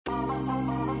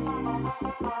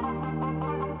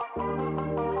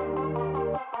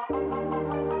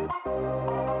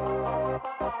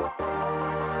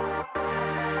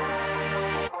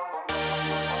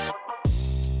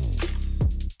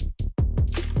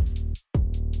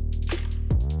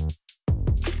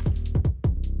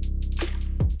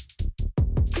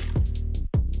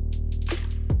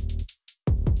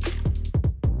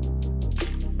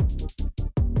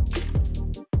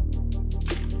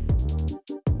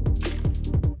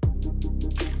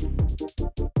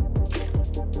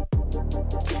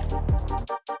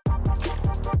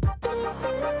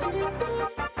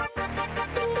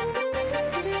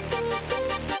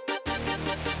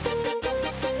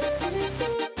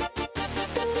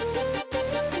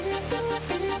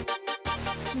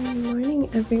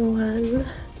everyone.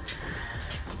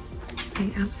 My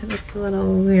outfit looks a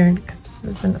little weird because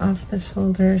this is an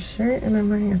off-the-shoulder shirt and I'm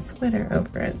wearing a sweater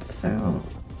over it, so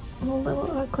I'm a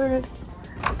little awkward.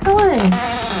 Come on!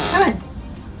 Come on!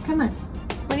 Come on!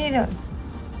 What are you doing?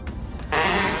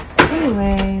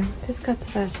 Anyway, just got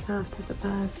Sebastian off to the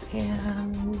bus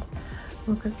and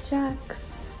woke up Jax.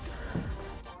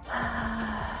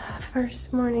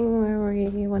 First morning where we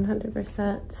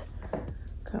 100%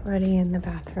 got ready in the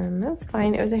bathroom. It was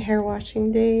fine. It was a hair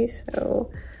washing day, so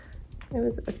it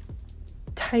was a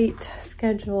tight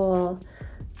schedule.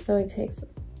 So it takes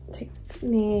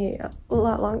me a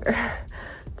lot longer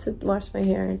to wash my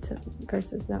hair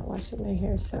versus not washing my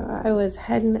hair. So I was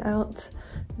heading out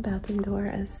the bathroom door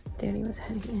as Danny was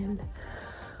heading in.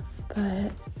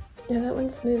 But yeah, that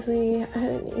went smoothly. I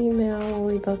had an email.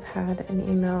 We both had an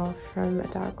email from a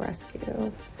dog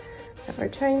rescue that we're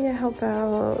trying to help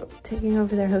out, taking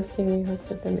over their hosting. We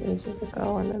hosted them ages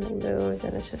ago and then they moved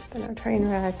and it's just been a train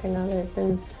wreck, and now they've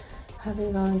been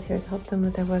having volunteers help them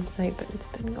with their website, but it's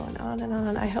been going on and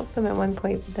on. I helped them at one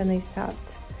point, but then they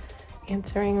stopped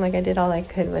answering. Like, I did all I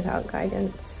could without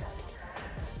guidance.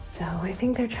 So I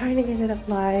think they're trying to get it up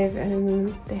live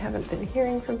and they haven't been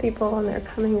hearing from people and they're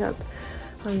coming up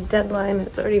on deadline.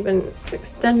 It's already been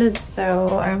extended,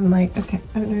 so I'm like, okay,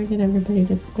 I'm gonna get everybody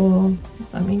to school.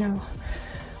 Just let me know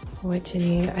what you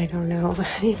need. I don't know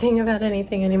anything about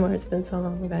anything anymore. It's been so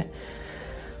long, but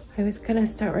I was gonna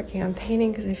start working on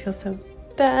painting because I feel so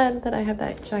bad that I have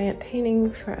that giant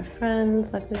painting for a friend.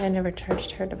 Luckily, I never charged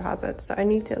her deposit, so I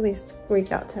need to at least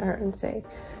reach out to her and say,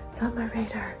 it's on my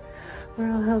radar.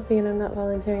 We're all healthy and I'm not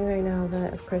volunteering right now,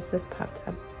 but of course this popped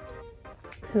up.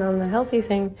 And on the healthy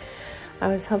thing, I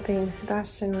was helping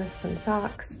Sebastian with some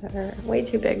socks that are way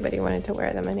too big, but he wanted to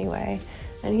wear them anyway.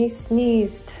 And he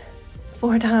sneezed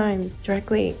 4 times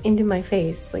directly into my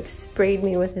face, like sprayed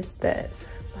me with his spit.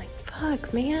 I'm like,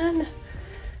 fuck, man.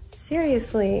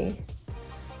 Seriously.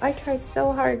 I try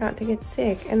so hard not to get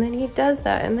sick, and then he does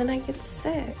that, and then I get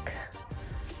sick.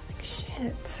 Like,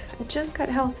 shit. I just got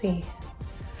healthy.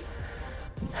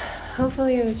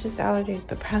 Hopefully it was just allergies,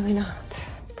 but probably not.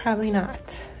 Probably not.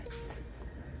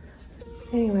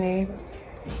 Anyway,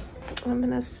 I'm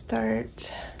gonna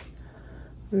start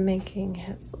making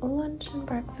his lunch and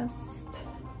breakfast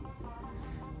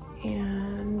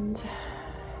and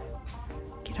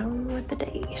get on with the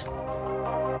day.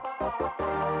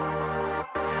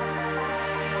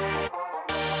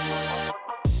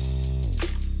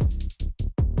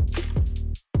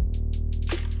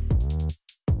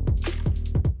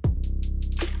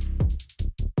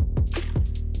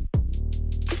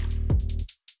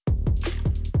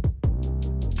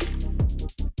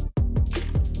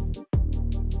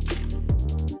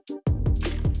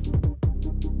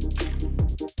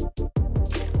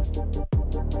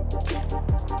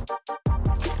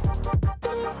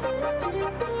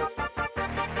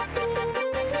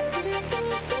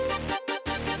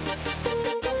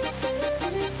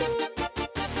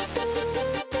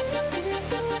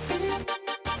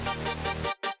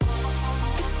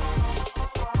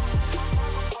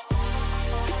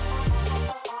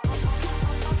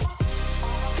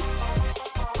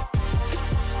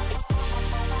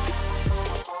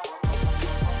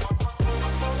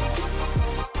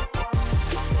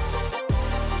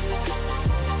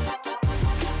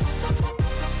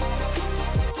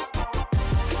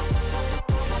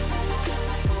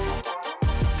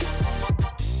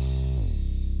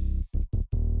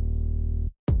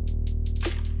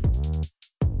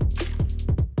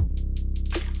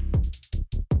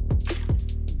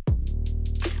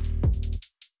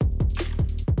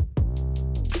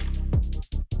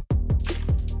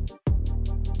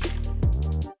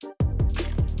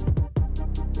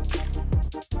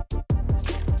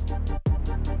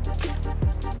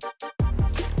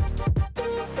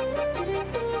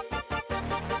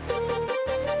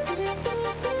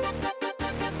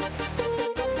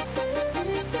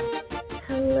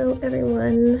 Hello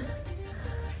everyone.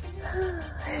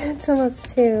 It's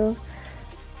almost 2.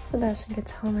 Sebastian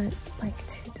gets home at like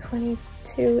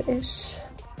 2:22-ish.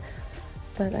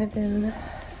 But I've been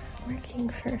working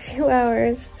for a few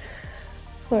hours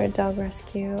for a dog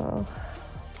rescue.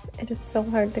 It is so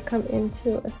hard to come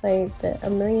into a site that a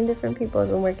million different people have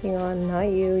been working on, not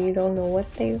you. You don't know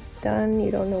what they've done,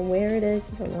 you don't know where it is,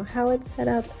 you don't know how it's set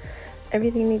up.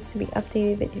 Everything needs to be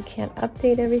updated, but you can't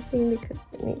update everything because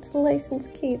it needs license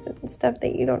keys and stuff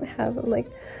that you don't have. I'm like,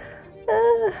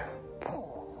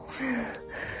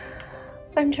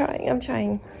 I'm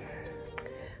trying.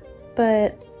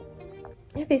 But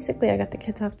yeah, basically I got the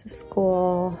kids off to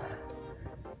school.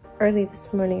 Early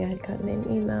this morning I had gotten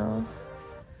an email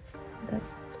that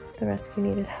the rescue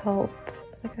needed help. So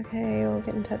I was like, okay, we'll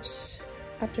get in touch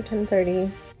after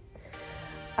 10:30.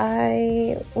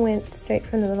 I went straight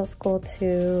from the middle school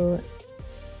to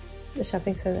the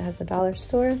shopping center that has a dollar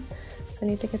store. So I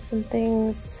need to get some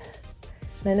things.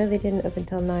 And I know they didn't open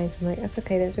till 9, so I'm like, that's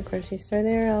okay, there's a grocery store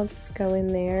there. I'll just go in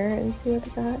there and see what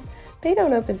they got. They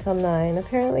don't open till 9.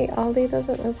 Apparently Aldi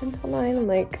doesn't open till 9. I'm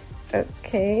like,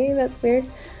 okay, that's weird.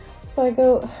 So I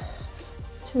go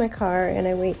to my car and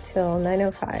I wait till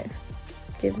 9:05.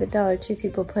 Give the Dollar Tree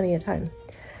people plenty of time.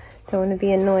 Don't want to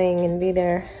be annoying and be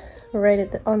there right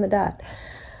on the dot.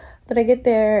 But I get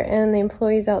there and the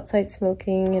employee's outside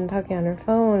smoking and talking on her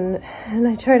phone, and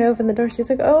I try to open the door. She's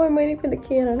like, oh, I'm waiting for the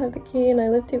key. I don't have the key and I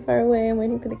live too far away. I'm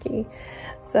waiting for the key.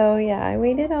 So yeah, I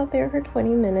waited out there for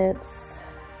 20 minutes.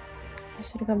 I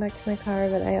should have gone back to my car,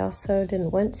 but I also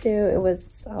didn't want to. It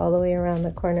was all the way around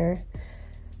the corner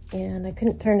and I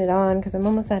couldn't turn it on because I'm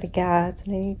almost out of gas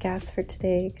and I need gas for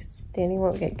today because Danny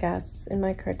won't get gas in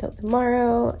my car till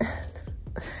tomorrow.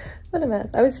 What a mess.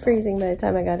 I was freezing by the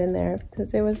time I got in there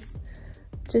because it was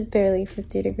just barely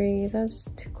 50 degrees. That was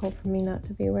just too cold for me not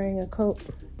to be wearing a coat.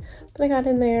 But I got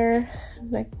in there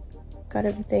and I got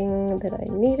everything that I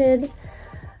needed.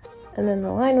 And then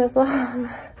the line was long.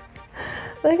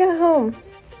 But I got home.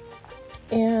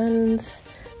 And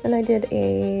then I did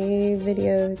a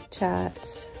video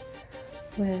chat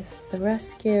with the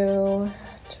rescue,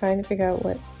 trying to figure out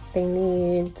what they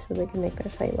need so they can make their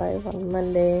site live on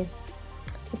Monday.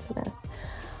 It's a mess.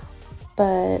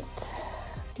 But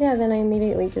yeah, then I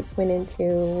immediately just went into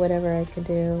whatever I could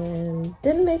do and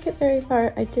didn't make it very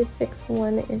far. I did fix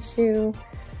one issue,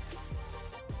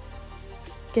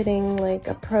 getting like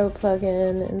a pro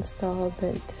plugin installed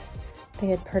that they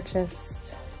had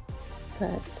purchased,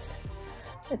 but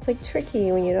it's like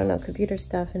tricky when you don't know computer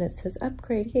stuff and it says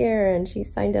upgrade here, and she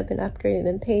signed up and upgraded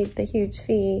and paid the huge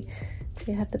fee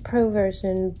to have the pro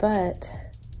version, but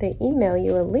they email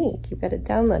you a link. You got to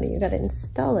download it, you got to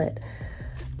install it.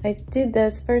 I did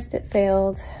this first, it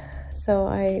failed, so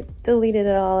I deleted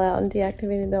it all out and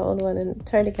deactivated the old one and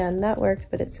tried again. That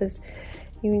worked, but it says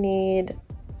you need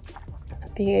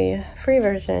the free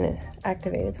version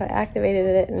activated. So I activated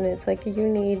it and it's like, you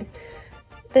need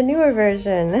the newer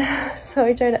version. So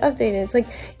I tried to update it. It's like,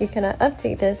 you cannot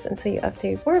update this until you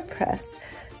update WordPress.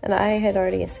 And I had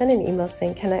already sent an email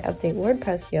saying, can I update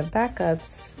WordPress? You have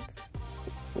backups.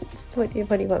 What do you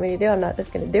want me to do? I'm not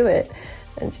just going to do it.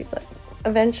 And she's like,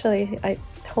 eventually I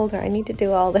told her I need to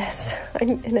do all this.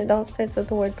 And it all starts with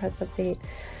the WordPress update.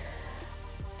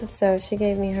 So she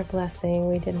gave me her blessing.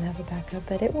 We didn't have a backup,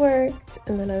 but it worked.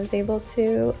 And then I was able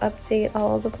to update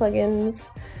all the plugins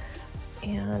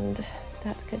and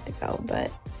that's good to go.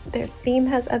 But their theme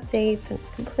has updates and it's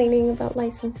complaining about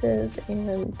licenses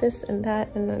and this and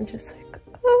that. And I'm just like,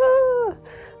 ah,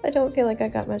 I don't feel like I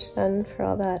got much done for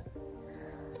all that.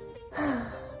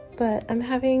 But I'm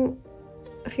having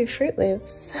a few Fruit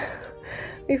Loops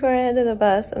before I head to the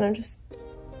bus, and I'm just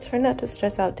trying not to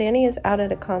stress out. Danny is out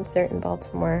at a concert in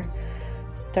Baltimore,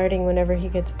 starting whenever he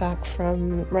gets back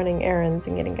from running errands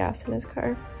and getting gas in his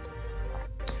car.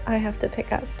 I have to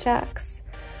pick up Jax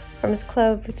from his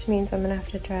club, which means I'm gonna have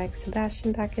to drag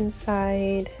Sebastian back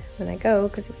inside when I go,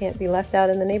 because he can't be left out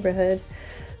in the neighborhood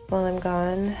while I'm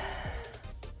gone.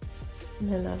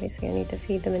 And then obviously I need to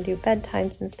feed them and do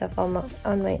bedtimes and stuff on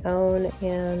my own.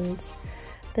 And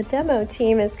the demo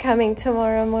team is coming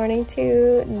tomorrow morning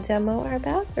to demo our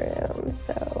bathroom.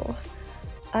 So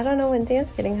I don't know when Dan's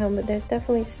getting home, but there's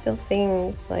definitely still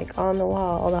things like on the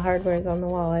wall. All the hardware is on the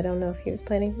wall. I don't know if he was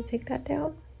planning to take that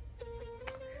down.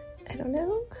 I don't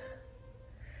know.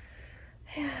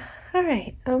 Yeah. All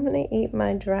right, I'm gonna eat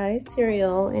my dry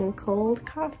cereal and cold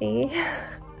coffee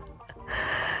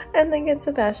and then get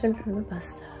Sebastian from the bus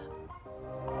stop.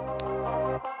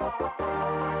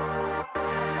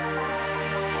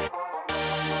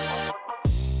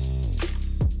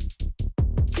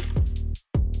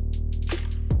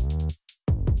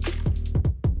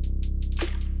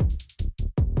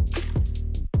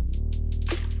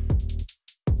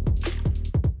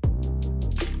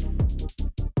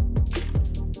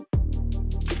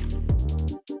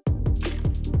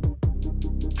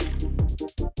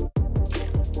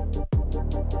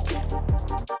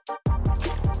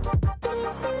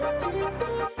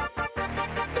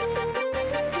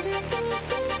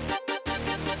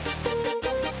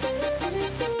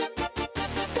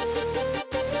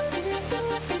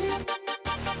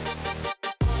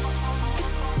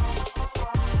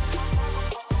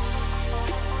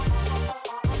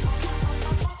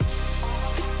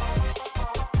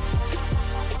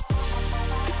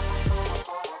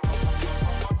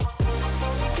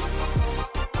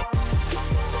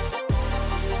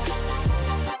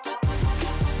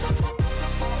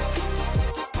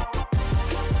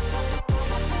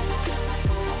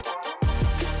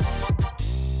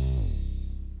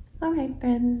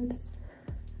 friends,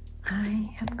 I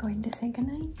am going to say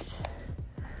goodnight.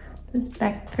 This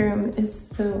bathroom is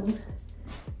so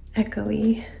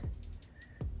echoey.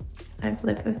 I've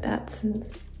lived with that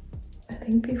since I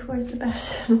think before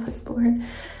Sebastian was born.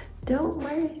 Don't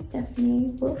worry,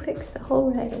 Stephanie, we'll fix the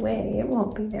hole right away. It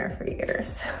won't be there for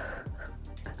years.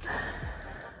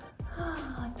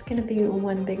 Oh, it's gonna be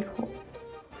one big hole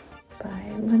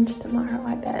by lunch tomorrow,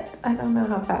 I bet. I don't know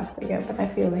how fast they go, but I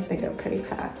feel like they go pretty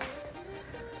fast.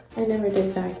 I never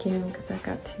did vacuum because I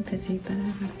got too busy, but I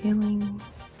have a feeling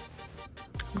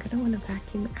I'm gonna want to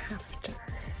vacuum after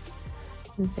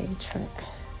the big truck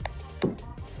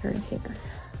through here.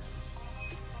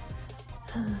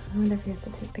 I wonder if you have to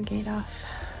take the gate off.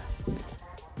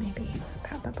 Maybe,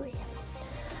 probably.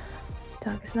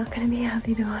 Dog is not gonna be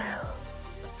happy tomorrow.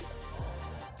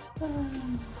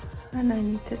 And I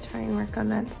need to try and work on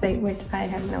that site, which I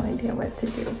have no idea what to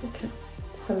do because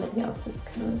somebody else is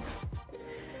coming.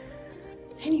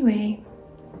 Anyway,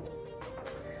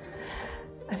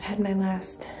 I've had my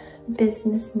last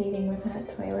business meeting with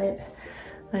that toilet.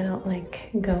 I don't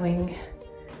like going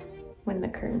when the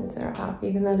curtains are off,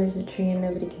 even though there's a tree and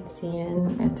nobody can see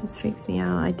in. It just freaks me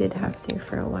out. I did have to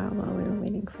for a while we were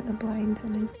waiting for the blinds,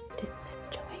 and I didn't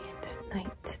enjoy it at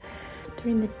night.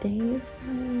 During the day it's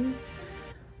fine.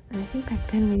 And I think back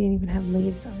then we didn't even have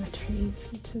leaves on the trees,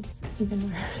 which is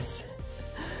even worse.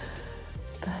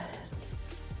 But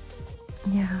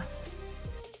yeah,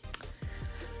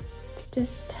 it's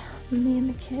just me and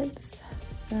the kids,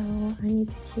 so I need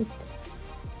to keep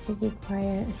Ziggy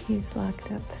quiet. He's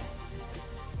locked up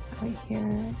out here,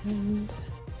 and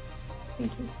I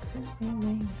think he's currently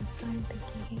laying beside the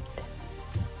gate.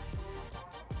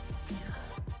 Yeah,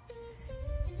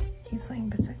 he's laying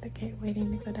beside the gate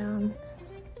waiting to go down.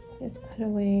 Just put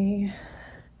away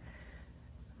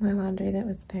my laundry that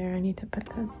was there. I need to put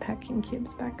those packing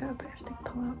cubes back up. I have to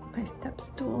pull out my step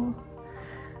stool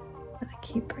that I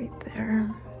keep right there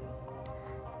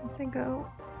as I go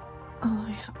all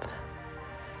the way up.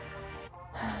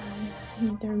 I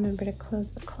need to remember to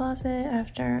close the closet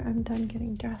after I'm done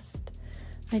getting dressed.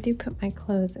 I do put my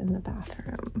clothes in the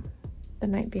bathroom the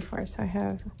night before, so I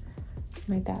have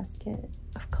my basket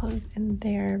of clothes in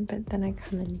there, but then I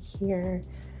come in here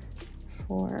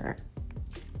for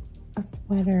a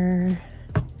sweater,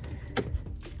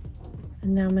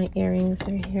 and now my earrings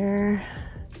are here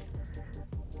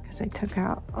because I took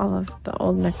out all of the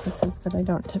old necklaces that I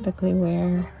don't typically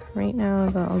wear right now,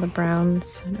 all the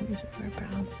browns. I never should wear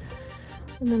brown.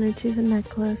 And then I choose a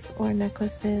necklace or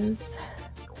necklaces.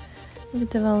 With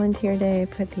the volunteer day, I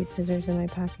put these scissors in my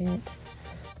pocket.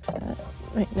 But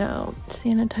right now,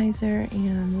 sanitizer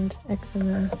and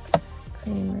eczema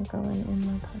cream are going in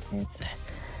my pocket.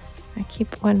 I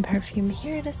keep one perfume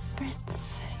here to spritz,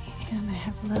 and I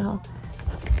have a little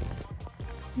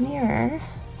mirror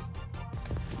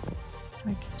so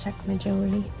I can check my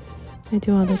jewelry. I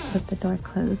do all this with the door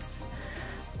closed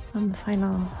on the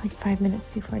final, like 5 minutes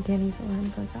before Danny's alarm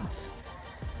goes off.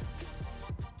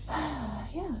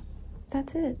 Yeah,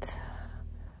 that's it.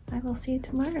 I will see you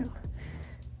tomorrow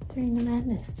during the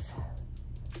madness.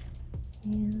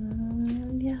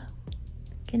 And yeah,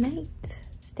 good night.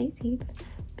 Stay safe,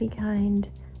 be kind,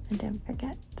 and don't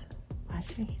forget,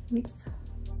 wash your hands.